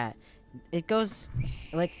should do that. It goes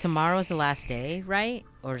like tomorrow's the last day, right?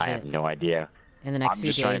 Or is I it have no idea. in the next I'm few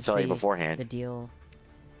just days? trying to tell you the beforehand. deal.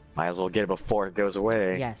 Might as well get it before it goes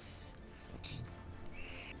away. Yes.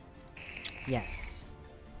 Yes.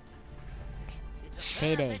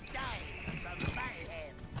 Payday.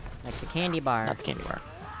 Like the candy bar. Not the candy bar.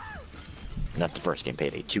 Not the first game,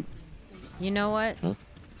 Payday 2. You know what? Hmm?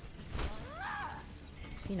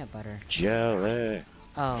 Peanut butter. Jelly.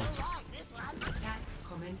 Oh, Attack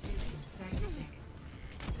commences in 30 seconds.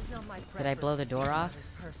 did I blow the door off?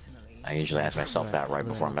 I usually ask myself that right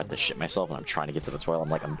before I'm about to shit myself and I'm trying to get to the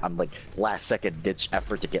toilet. I'm like last second ditch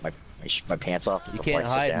effort to get my pants off. You before can't I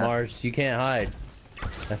sit hide, down. Mars. You can't hide.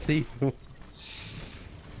 I see you.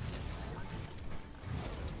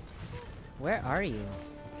 Where are you?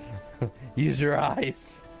 Use your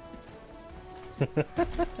eyes.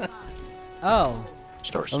 Oh.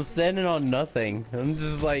 Stores. I'm standing on nothing. I'm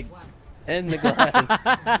just like in the glass.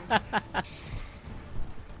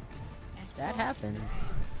 That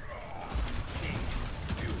happens.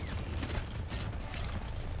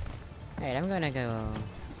 Alright, I'm gonna go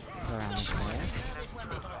around this way.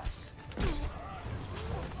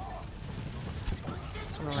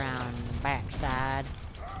 Come around backside.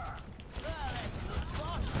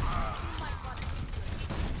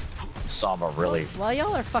 Samba really. While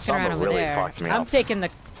y'all are fucking Samba around over really there, fucked me I'm up. taking the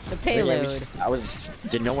payload.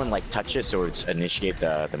 Did no one like touch it so it's initiate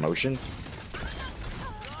the motion?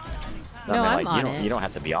 No, I mean, I'm like, on you it. You don't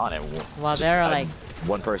have to be on it. Well, Just, they're like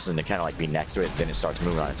one person to kind of like be next to it, then it starts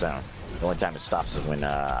moving on its own. The only time it stops is when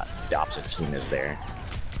the opposite team is there.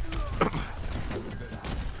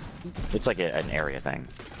 It's like an area thing.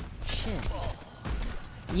 shit.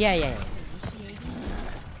 Yeah.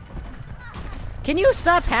 Can you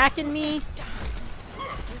stop hacking me?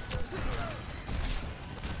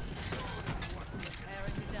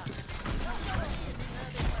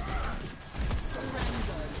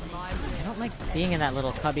 I don't like being in that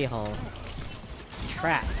little cubby hole.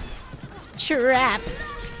 Trapped. Trapped!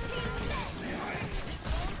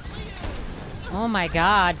 Oh my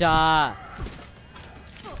god,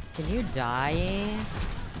 Can you die?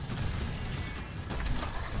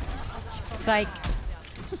 Psych.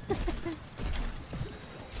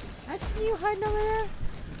 I see you hiding over there.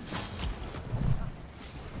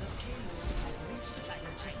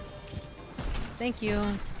 Thank you.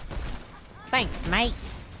 Thanks, mate.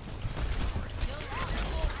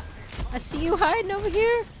 I see you hiding over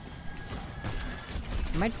here.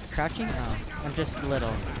 Am I crouching? Oh, I'm just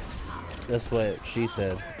little. That's what she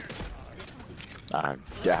said.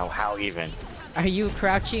 How even? Are you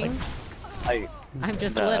crouching? I'm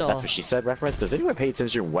just little. That's what she said. Reference. Does anyone pay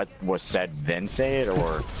attention to what was said then say it,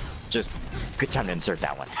 or just good time to insert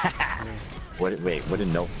that one? Wait, what did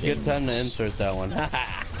no? Good time to insert that one.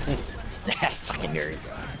 Sucking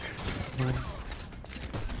nerds.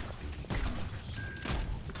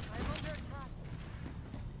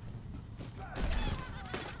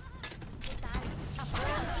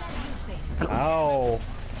 Ow.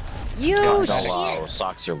 You Hello,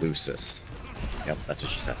 socks are looses. Yep, that's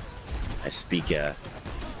what she said. I speak as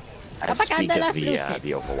the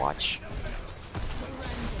Overwatch.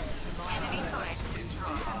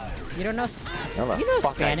 You don't know? No, the You know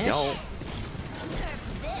fuck Spanish? I don't.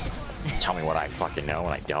 Tell me what I fucking know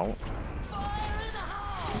and I don't.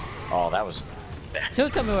 Oh, that was. So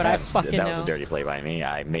tell me what I fucking That know. was a dirty play by me.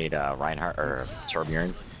 I made Reinhardt or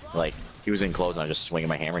Torbjorn Like, he was in close and I was just swinging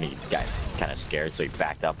my hammer and he got kind of scared, so he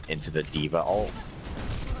backed up into the diva ult.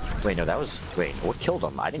 Wait, no, that was... Wait, what killed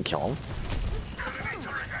him? I didn't kill him.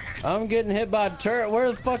 I'm getting hit by a turret.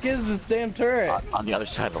 Where the fuck is this damn turret? On the other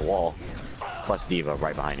side of the wall. Plus diva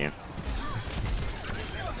right behind you.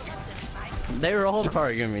 They were all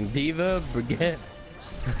targeting me. Diva, Brigitte.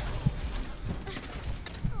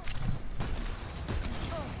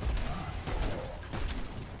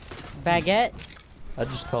 Baguette? I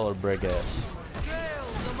just call her Brigitte.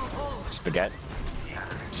 Spaghetti.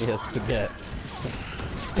 Yeah, Spaghetti.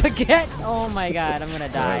 Spaghetti! Oh my god, I'm gonna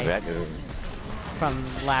die Exactly. from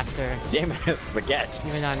laughter. Damn it, spaghetti.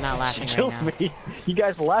 Even though I'm not laughing She right killed now. me. You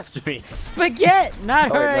guys left me. Spaghetti!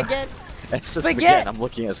 Not Oh, her wait, no. again. It's the Spaghetti. spaghetti. I'm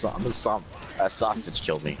looking at some sausage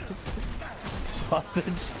killed me. Sausage.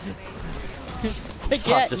 Spaghetti.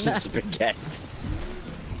 Sausage and not- spaghetti.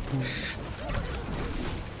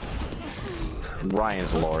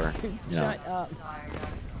 Ryan's lore. You know, Shut up.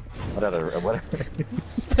 whatever.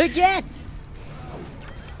 Spaghetti!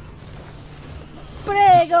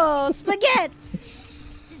 Prego! Spaghetti!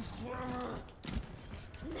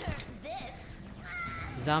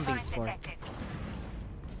 Zombie sport.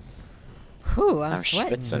 Whew, I'm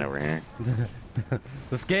sweating. schwitzing over here.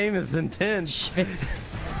 This game is intense. Schwitz.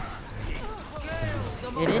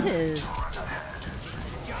 It is.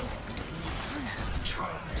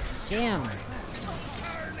 Damn.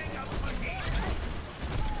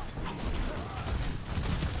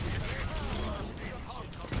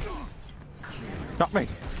 Stop me.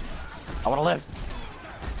 I want to live.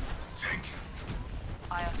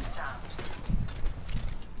 I understand.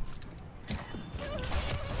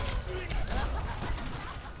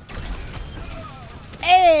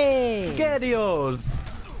 Hey! Spaghettios.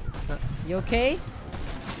 You okay?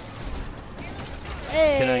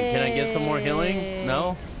 Hey! Can I get some more healing?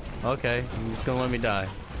 No? Okay, you're just gonna let me die.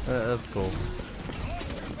 That's cool.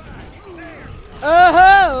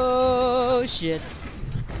 Oh shit!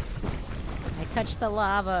 I touched the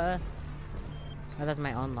lava. Oh, that's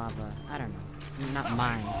my own lava. I don't know. Not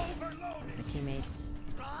mine. My teammates.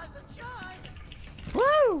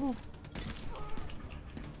 Woo!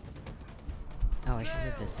 Oh, I should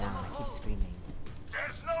move this down. I keep screaming.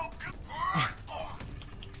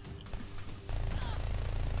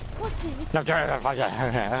 What's this?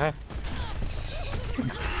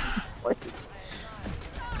 What?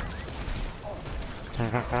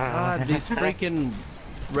 God, these freaking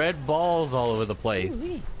red balls all over the place.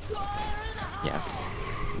 Ooh-wee. Yeah,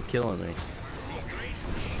 You're killing me.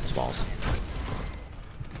 smalls.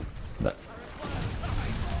 But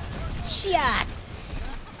Shit!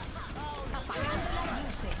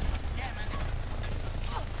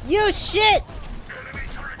 You shit!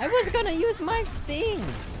 I was gonna use my thing.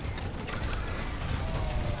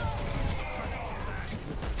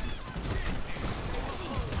 Oops.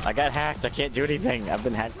 I got hacked. I can't do anything. I've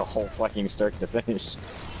been hacked the whole fucking start to finish.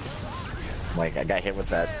 Like, I got hit with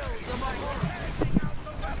that.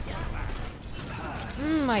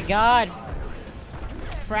 My god.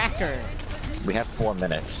 Fracker. We have 4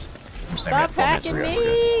 minutes. I'm saying we Stop have 4 minutes. hacking We're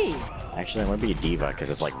good. me! Actually, I'm gonna be a diva because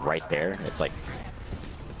it's like right there. It's like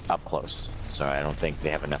up close. So I don't think they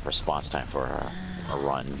have enough response time for a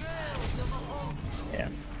run. Yeah,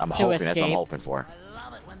 I'm To hoping. That's what I'm escape. hoping for.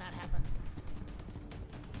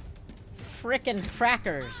 Frickin'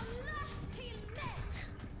 frackers.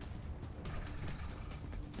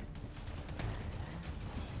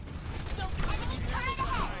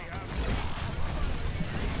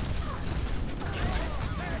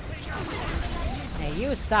 Hey,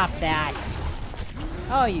 you stop that.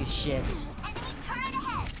 Oh, you shit.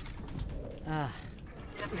 Ugh.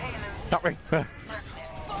 Not me. Probably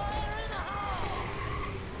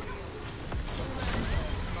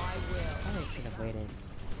should have waited.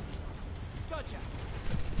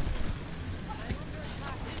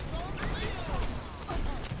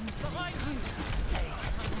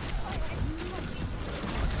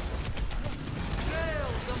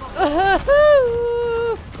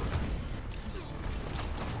 Ahoo!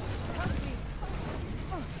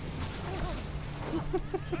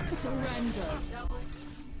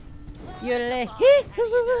 You're like,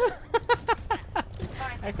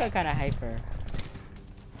 I feel kind of hyper.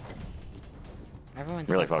 Everyone's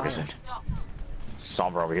Really so focusing. quiet.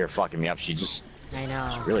 Sombra over here fucking me up. She just I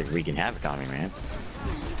know. really wreaking havoc on me, man.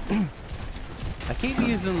 I keep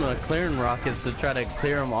using the clearing rockets to try to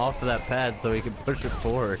clear him off of that pad so he can push it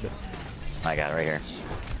forward. I got it right here.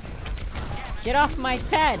 Get off my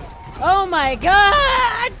pad! Oh my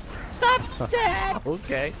god! Stop that!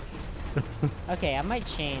 Okay. Okay, I might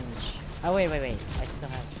change. Oh wait. I still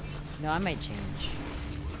have. No, I might change.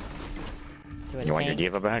 To a You want your tank.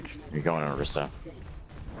 diva back? You're going on Orisa.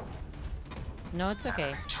 No, it's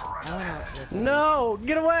okay. I wanna with No,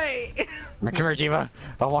 get away! Come here, diva.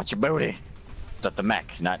 I'll watch your booty. That's the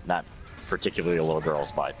mech, not particularly a little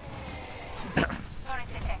girl's butt.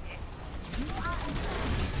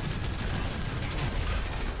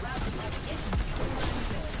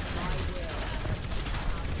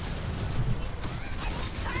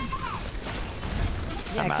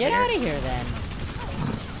 Yeah, get out of here then.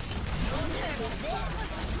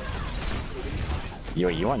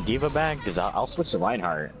 You want diva back? Because I'll switch to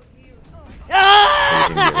Reinhardt.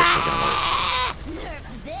 Ah!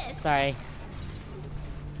 Sorry.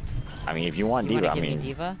 I mean, if you want diva, wanna I give me mean,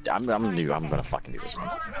 diva? I'm gonna fucking do this one.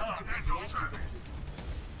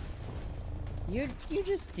 You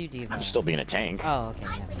just do diva. I'm still being a tank. Oh, okay.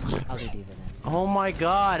 Never mind. I'll do diva then. Oh my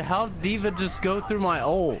god, how did Diva just go through my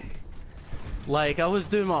ult? Like, I was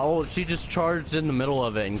doing my ult, she just charged in the middle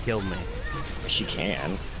of it and killed me. She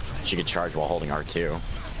can. She could charge while holding R2.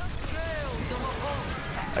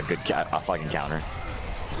 A fucking counter.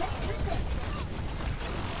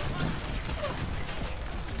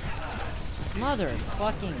 Mother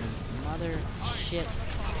fucking mother shit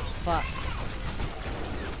fucks.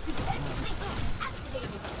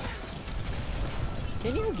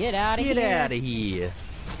 Can you get out of here? Get out of here.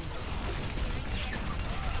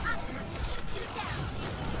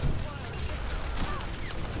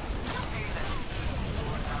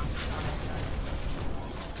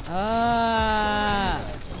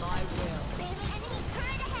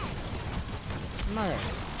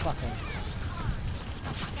 Motherfucker.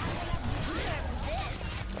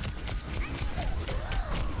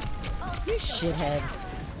 You shithead.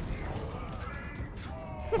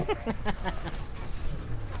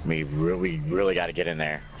 We really got to get in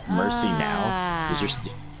there. Mercy now. Is your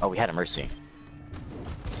oh, we had a Mercy.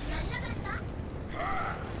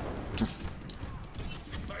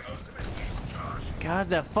 God,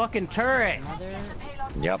 that fucking turret!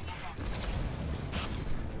 Yep.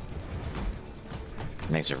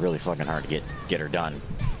 Makes it really fucking hard to get her done.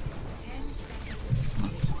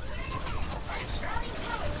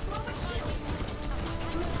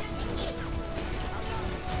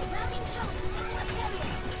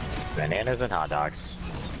 Bananas and hot dogs.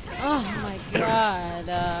 Oh my god.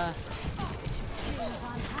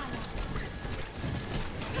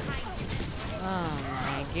 Oh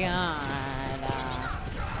my god.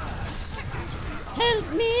 Help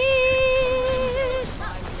me!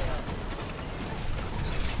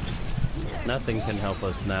 Nothing can help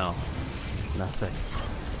us now. Nothing.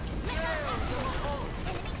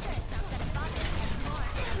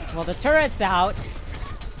 Well, the turret's out.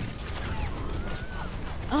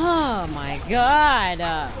 Oh my god.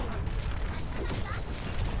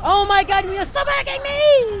 Oh my god, you're still backing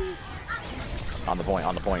me! On the point,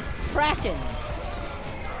 on the point. Fracking.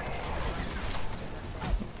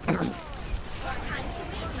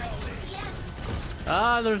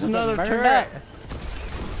 Ah, there's another burned turret! up.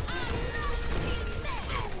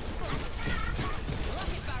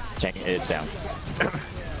 Tank, it's down.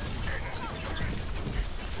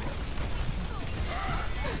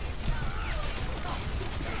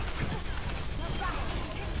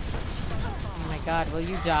 Oh my god, will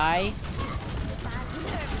you die?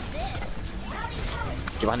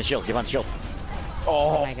 Give on the shield, give on the shield.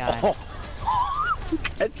 Oh my god. Oh.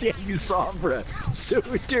 God damn you, Sombra. So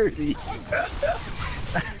dirty.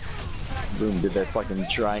 Boom, did that fucking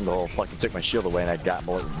triangle, fucking took my shield away and I got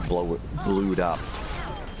blued up.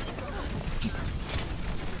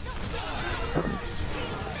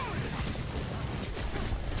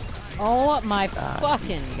 Oh my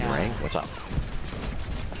fucking god. Rank, what's up?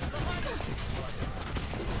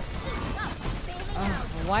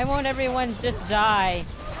 Why won't everyone just die?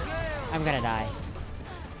 I'm gonna die.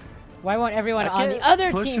 Why won't everyone on the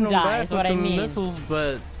other team die is what I mean. Missiles,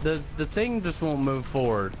 but the thing just won't move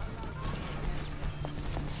forward.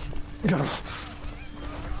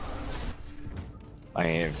 I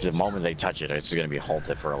mean, if the moment they touch it, it's gonna be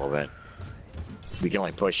halted for a little bit. We can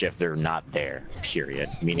only push if they're not there, period.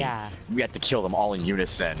 Meaning, we have to kill them all in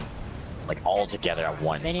unison, like all together at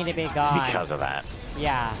once. They need to be gone. Because of that.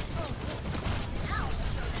 Yeah.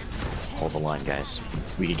 Hold the line, guys.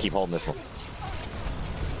 We can keep holding this one.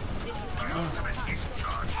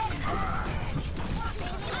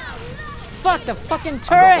 Fuck the fucking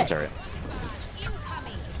turret! Turret.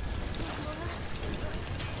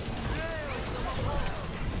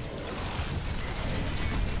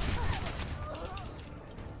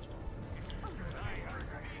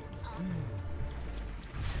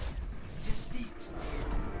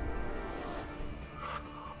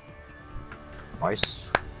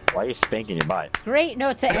 Why are you spanking your butt? Great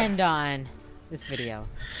note to end on. this video.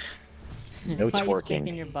 No Why are you spanking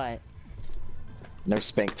twerking. your butt? No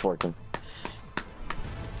spank twerking.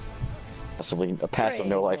 A passive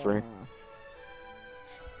no lifer.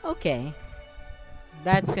 Okay.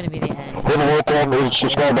 That's gonna be the end of this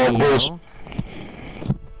video.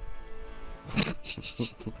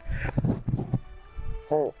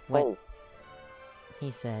 What he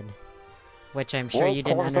said. Which I'm sure you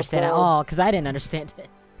didn't understand at all, because I didn't understand it.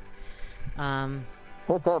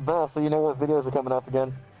 Hit that bell so you know what videos are coming up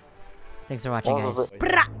again. Thanks for watching, guys.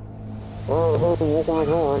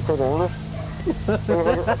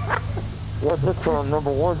 Yeah, this one, number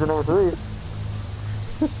 1s and number 3s.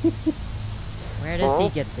 Where does he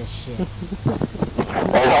get this shit?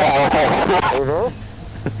 Hey, man.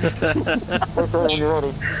 Hey, sir, when you're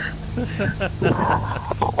ready.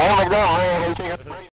 Oh my god, man.